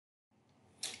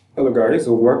Hello guys,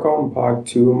 welcome back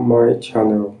to my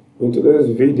channel. In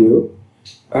today's video,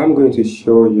 I'm going to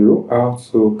show you how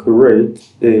to create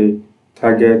a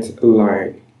target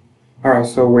line. Alright,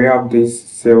 so we have this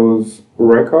sales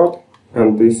record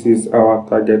and this is our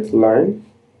target line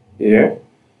here.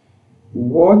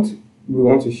 What we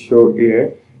want to show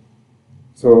here,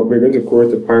 so we're going to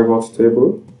create a pivot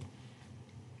table.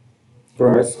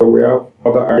 Alright, so we have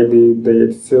order ID,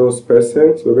 date, sales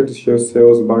percent. We're going to show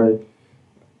sales by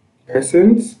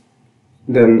persons,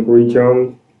 then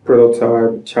region,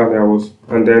 prototype, channels,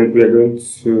 and then we are going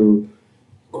to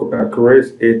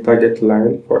create a target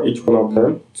line for each one of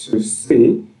them to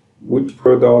see which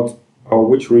product or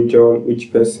which region,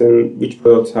 which person, which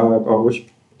prototype, or which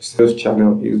sales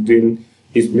channel is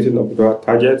meeting up with our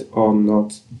target or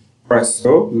not. Right,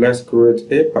 so let's create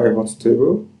a pivot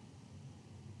table.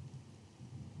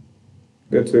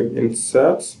 Go to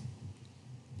insert,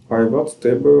 pivot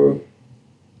table.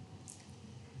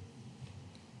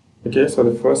 Okay, so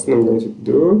the first thing I'm going to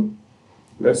do,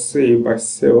 let's say by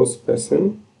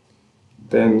salesperson,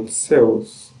 then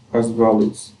sales as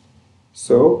values.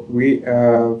 So we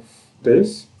have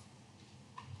this.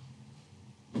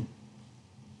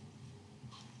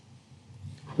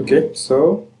 Okay,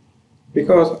 so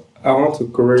because I want to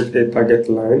create a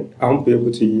target line, I won't be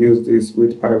able to use this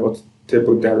with pivot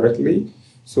table directly.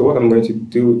 So what I'm going to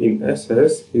do in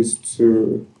essence is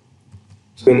I'm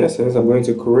going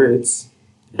to create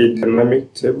a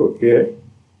dynamic table here.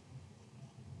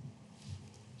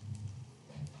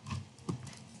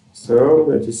 So I'm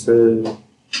going to say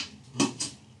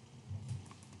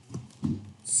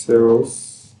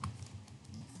sales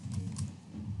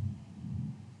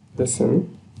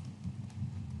person.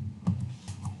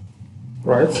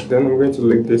 Right, then I'm going to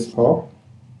link this up.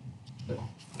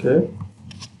 Okay.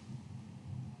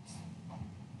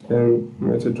 Then I'm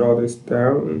going to draw this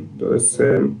down, do the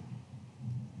same.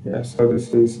 Yeah, so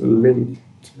this is linked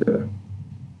together.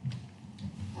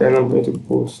 Then I'm going to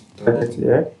post target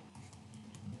here.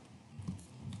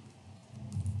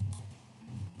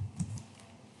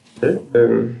 Okay,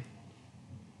 then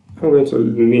I'm going to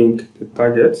link the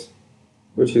target,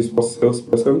 which is for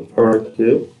salesperson for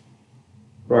okay.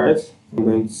 Right, I'm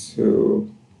going to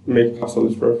make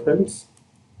absolute reference.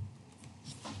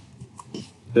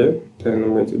 Okay, then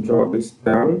I'm going to draw this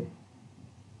down.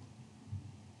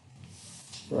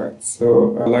 Right,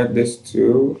 so I like this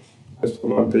too. Let's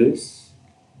format this.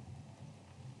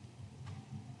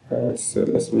 Alright, so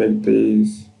let's make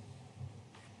these.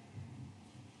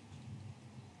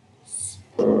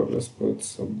 So let's put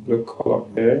some blue color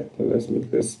here. Then let's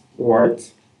make this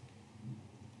white.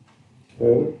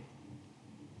 Okay.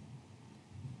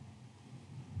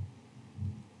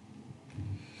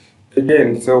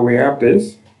 Again, so we have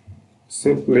this.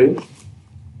 Simply,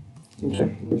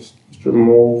 okay, let's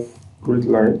remove grid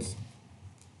lines.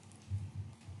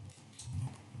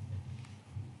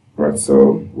 Right,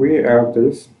 so we have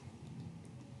this.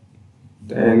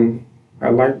 Then I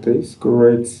like this,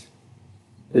 create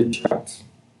a chart.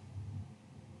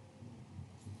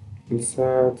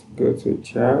 Insert, go to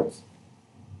chart,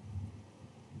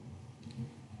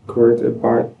 create a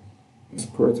bar, let's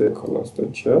create a cluster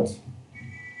chart.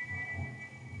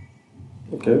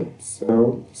 Okay,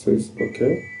 so this is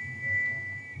okay.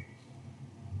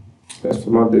 Let's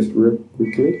format this real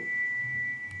quickly.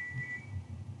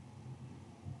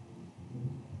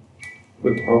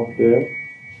 Put up here.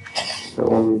 I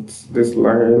want this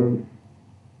line,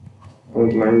 I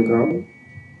want line gone.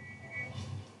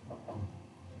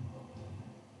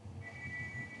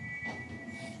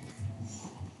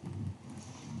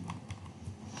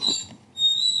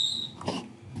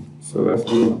 So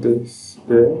let's move this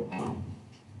here.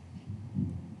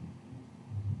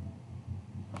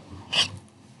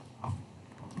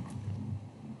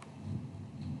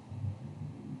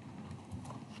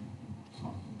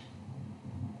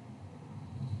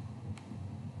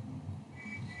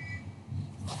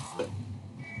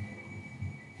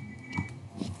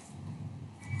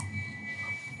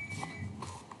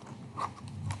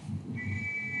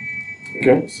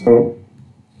 Okay, so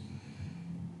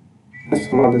let's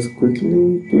format this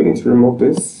quickly. Do we need to remove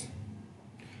this?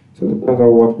 So it depends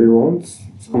on what we want.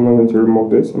 So I'm not going to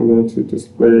remove this. I'm going to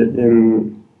display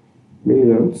in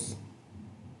millions.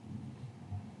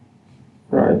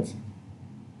 Right.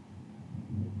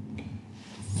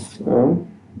 So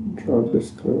draw this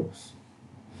close.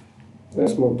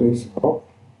 Let's move this up.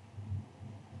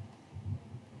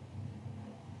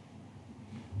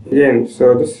 Again,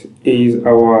 so this is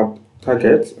our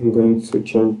target. I'm going to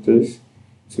change this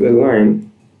to a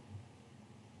line.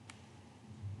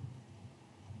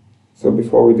 So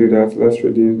before we do that, let's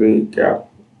reduce the gap.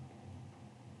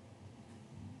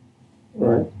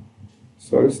 right?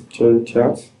 So let's change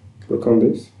chart. Click on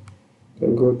this,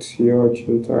 then go to your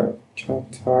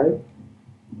chart type.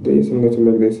 This, I'm going to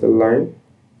make this a line,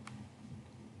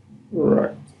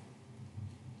 right?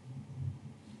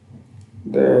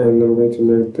 Then I'm going to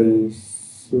make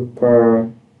this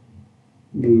super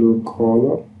blue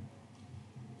color.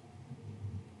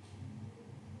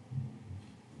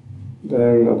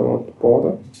 Then I don't want the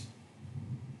border,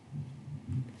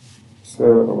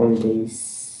 so I want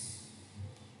this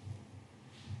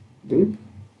deep,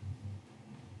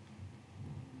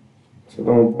 so I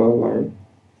don't want border line.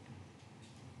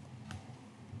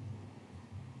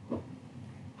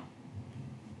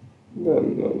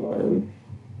 Then the line.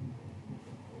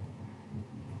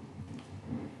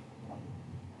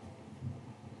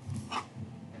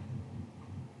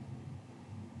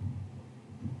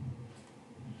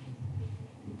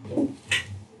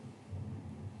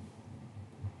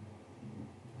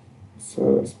 So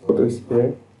let's put this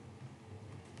here.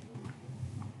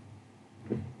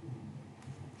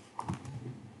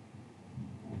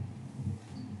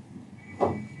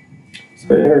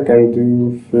 So here I can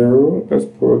do fill. Let's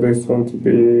put this one to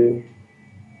be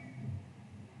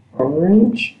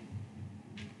orange.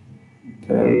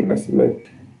 Then let's make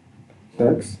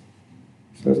text.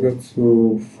 So let's go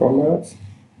to format.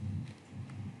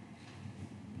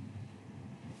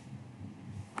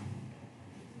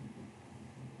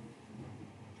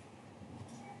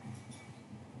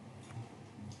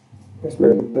 Let's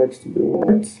make the text to be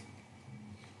white.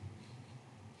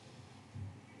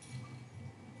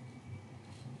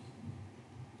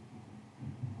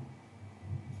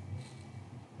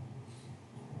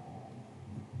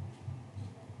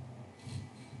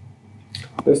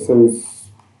 This seems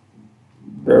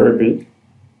very big.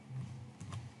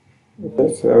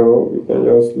 Okay, so we can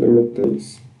just limit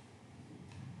this.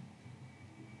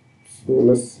 So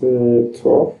let's say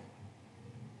 12.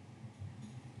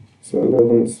 So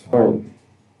 11 is fine.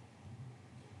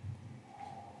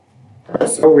 Alright,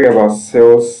 so we have our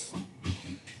sales.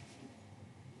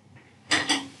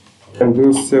 And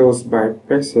do sales by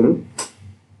person.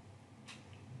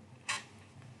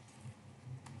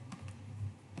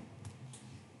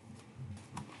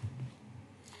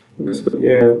 So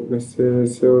yeah, let's say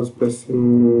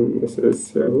salesperson, let's say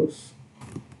sales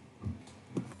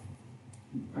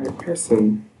by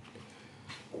person.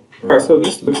 Alright, so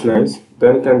this looks nice.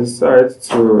 Then you can decide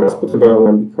to, let's put a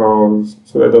dollar line because,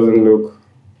 so that doesn't look,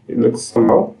 it looks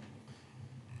somehow.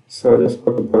 So just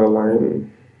put a dollar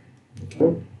line,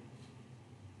 okay.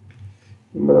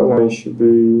 The border line should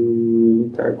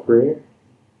be dark gray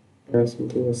and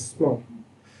something as small.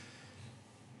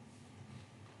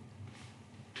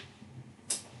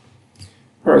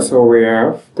 Alright, so we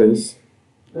have this.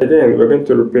 Again, we're going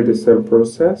to repeat the same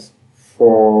process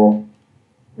for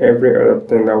every other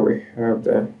thing that we have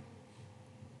there.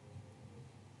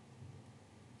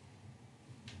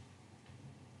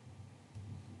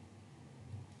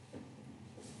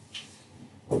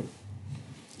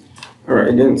 Alright,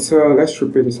 again, so let's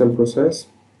repeat the same process.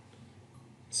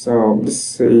 So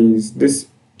this is this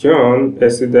John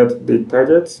exceeded the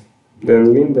target,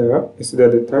 then Linda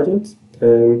exceeded the target,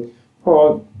 then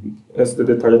Paul exceeded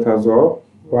the target as well,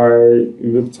 while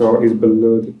Victor is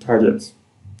below the target.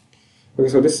 Okay,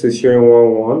 so this is showing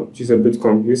 1-1, which is a bit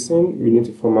confusing. We need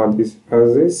to format this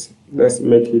as this. Let's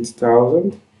make it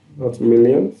 1,000, not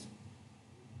millions.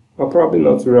 Or probably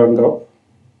not round up.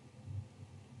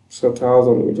 So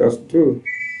 1,000 we just do.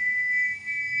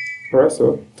 Alright,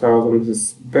 so 1,000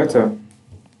 is better.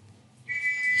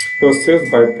 So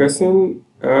sales by person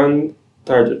and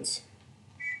target.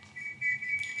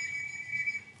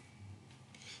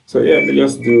 So yeah, we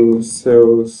just do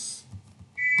sales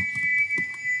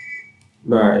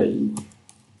by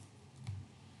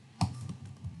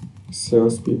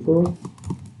salespeople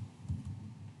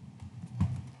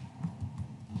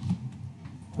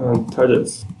and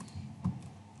targets.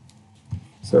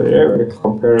 So here we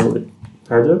compare with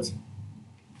target.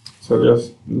 So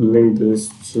just link this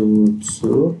to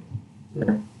 2.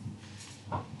 Yeah.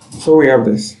 So we have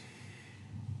this.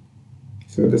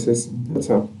 So this is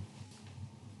better.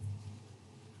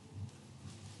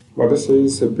 But this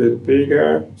is a bit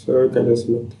bigger, so you can just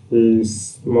make it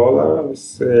smaller. Let's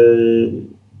say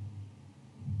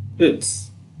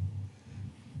it's.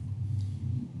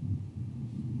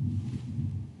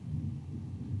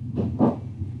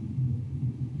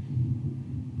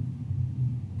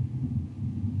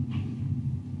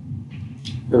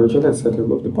 Let's set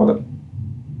above the border.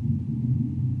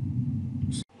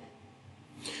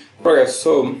 Okay,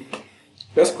 so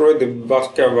let's create the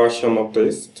vertical version of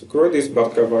this. To create this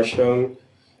vertical version,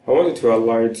 I want you to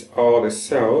highlight all the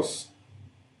cells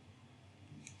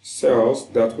cells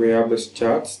that we have this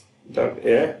chart down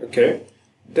here. Okay,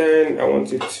 then I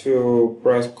want you to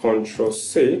press Ctrl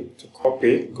C to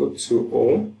copy, go to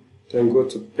home, then go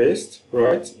to paste.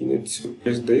 Right, you need to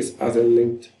paste this as a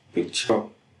linked picture.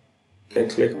 Then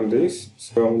click on this.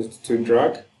 So I want you to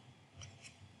drag.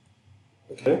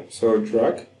 Okay, so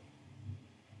drag.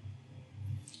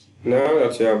 Now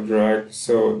that you have dragged,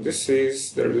 so there's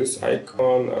this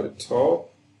icon at the top.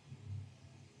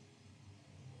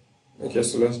 Okay,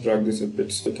 so let's drag this a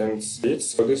bit so you can see it.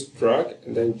 So this drag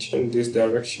and then change this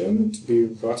direction to be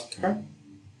vertical.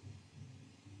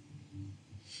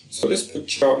 So this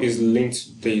picture is linked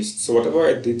to this. So whatever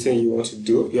editing you want to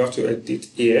do, you have to edit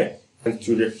here and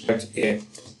to reflect here.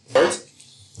 Right?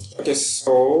 Okay,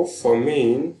 so for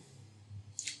me,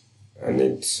 I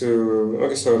need to,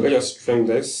 okay, so let's just trim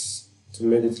this to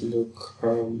make it look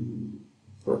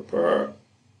proper.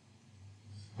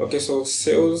 Okay, so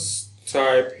sales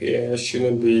type here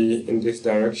shouldn't be in this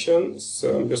direction,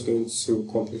 so I'm just going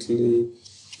to completely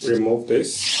remove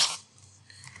this.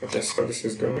 Okay, so this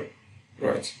is gone.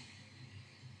 Right.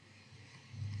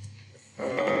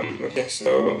 Okay,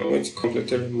 so I'm going to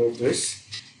completely remove this.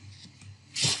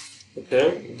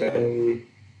 Okay, then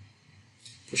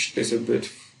push this a bit.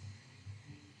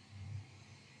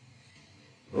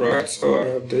 Right, so I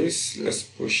have this. Let's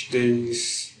push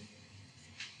this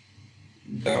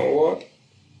downward.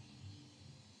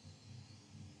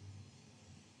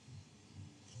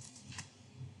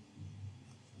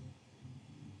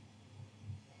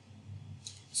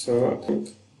 So I think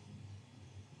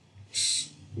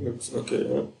looks okay.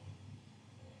 Yeah?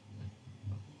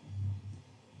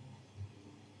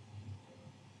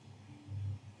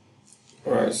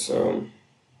 Alright, so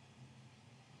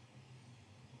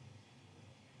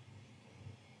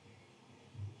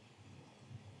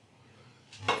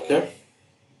okay,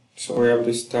 so we have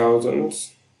these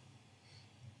thousands.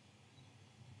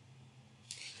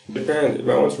 Depend if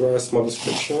I want to write a small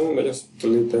description, let's just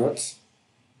delete that.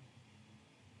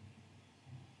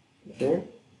 Okay.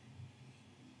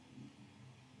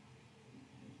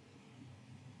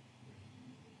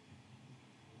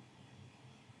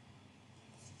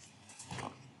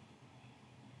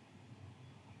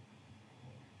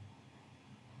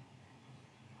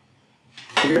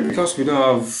 Because we don't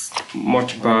have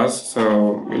much bars,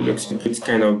 so it looks a bit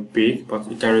kind of big, but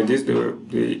you can reduce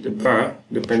the bar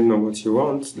depending on what you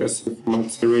want. Let's say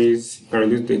format series, you can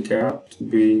reduce the gap to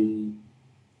be,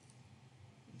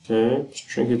 okay,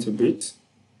 shrink it a bit.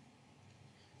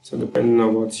 So depending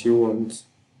on what you want.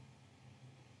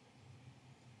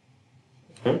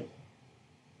 Okay.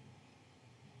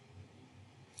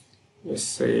 Let's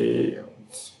say,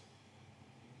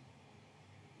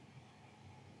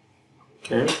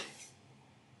 okay.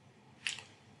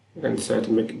 You can decide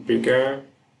to make it bigger,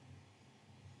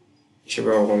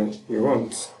 whichever one you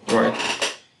want.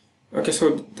 Right. Okay,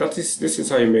 so this is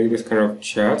how you make this kind of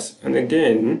chart. And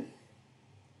again,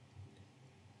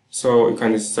 so you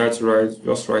can decide to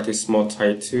just write a small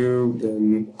title,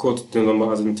 then quote the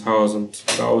numbers in thousands.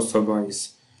 That will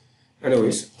suffice.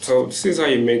 Anyways, so this is how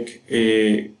you make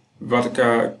a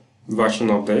vertical version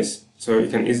of this. So you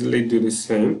can easily do the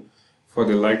same for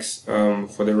the likes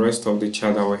for the rest of the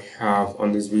chart that we have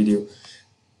on this video.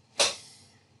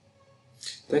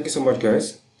 Thank you so much,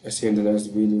 guys. I'll see you in the next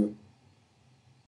video.